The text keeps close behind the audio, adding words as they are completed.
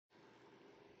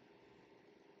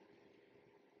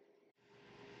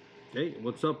Hey,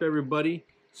 what's up everybody?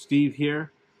 Steve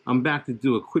here. I'm back to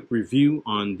do a quick review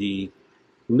on the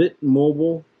Lit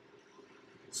Mobile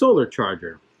solar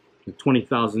charger. The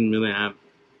 20,000 milliamp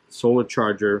solar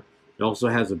charger. It also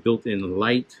has a built-in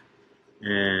light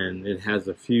and it has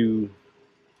a few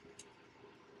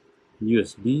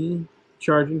USB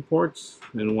charging ports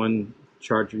and one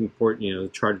charging port, to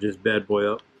charge this bad boy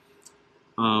up.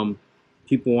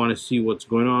 People want to see what's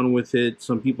going on with it.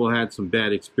 Some people had some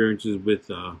bad experiences with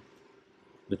the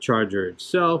charger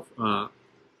itself. I'm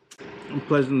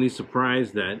pleasantly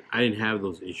surprised that I didn't have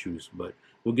those issues, but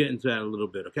we'll get into that in a little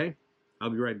bit, okay? I'll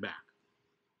be right back.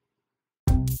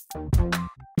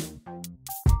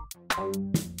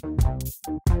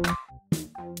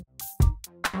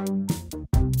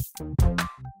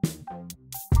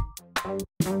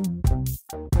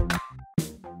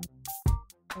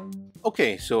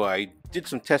 Okay, so I did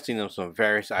some testing of some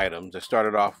various items. I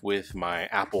started off with my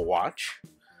Apple Watch.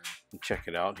 Check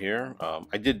it out here.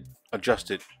 I did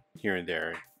adjust it here and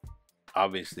there.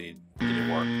 Obviously it didn't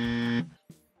work,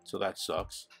 so that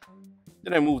sucks.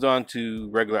 Then I moved on to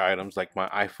regular items like my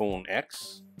iPhone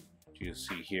X, which you'll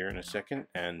see here in a second,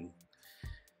 and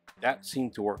that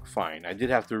seemed to work fine. I did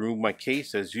have to remove my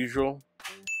case as usual,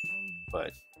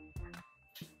 but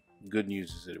good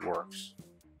news is it works.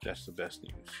 That's the best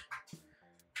news.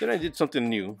 Then I did something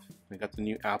new. I got the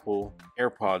new Apple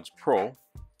AirPods Pro,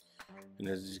 and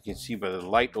as you can see by the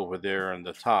light over there on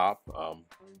the top,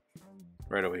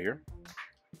 right over here,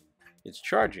 it's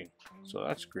charging, so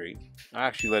that's great. I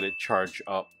actually let it charge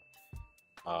up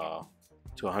to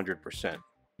 100%.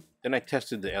 Then I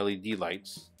tested the LED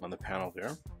lights on the panel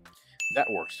there. That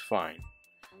works fine.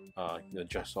 You can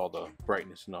adjust all the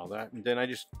brightness and all that. And then I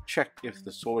just checked if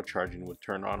the solar charging would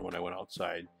turn on when I went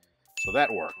outside, so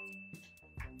that worked.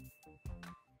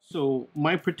 So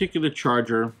my particular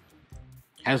charger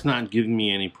has not given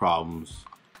me any problems.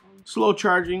 Slow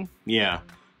charging, yeah,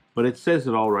 but it says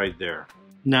it all right there.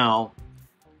 Now,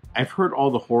 I've heard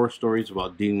all the horror stories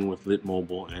about dealing with Lit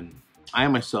Mobile, and I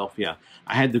myself, yeah,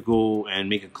 I had to go and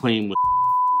make a claim with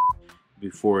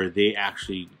before they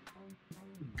actually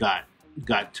got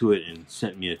to it and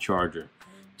sent me a charger.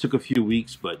 It took a few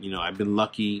weeks, but I've been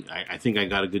lucky. I think I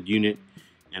got a good unit,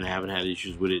 and I haven't had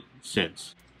issues with it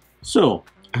since. So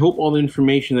I hope all the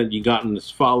information that you got in this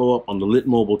follow-up on the Lit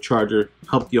Mobile charger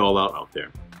helped you all out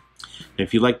there. And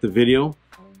if you liked the video,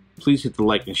 please hit the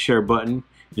like and share button.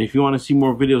 And if you want to see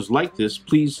more videos like this,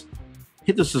 please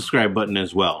hit the subscribe button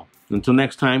as well. Until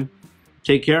next time,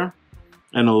 take care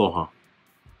and aloha.